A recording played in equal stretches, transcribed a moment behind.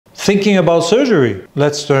Thinking about surgery?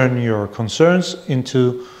 Let's turn your concerns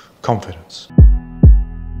into confidence.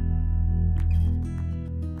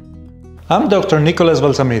 I'm Dr. Nikolas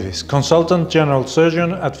Valsamidis, Consultant General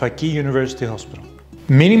Surgeon at Fakeeh University Hospital.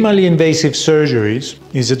 Minimally invasive surgeries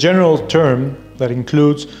is a general term that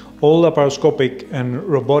includes all laparoscopic and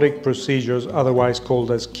robotic procedures, otherwise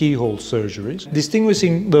called as keyhole surgeries,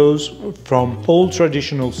 distinguishing those from all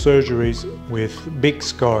traditional surgeries with big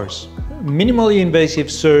scars. Minimally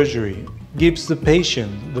invasive surgery gives the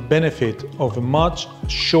patient the benefit of a much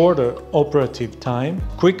shorter operative time,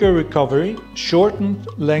 quicker recovery, shortened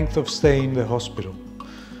length of stay in the hospital.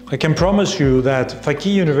 I can promise you that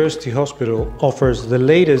Fakeeh University Hospital offers the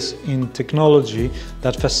latest in technology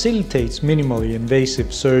that facilitates minimally invasive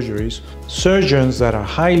surgeries, surgeons that are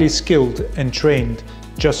highly skilled and trained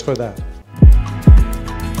just for that.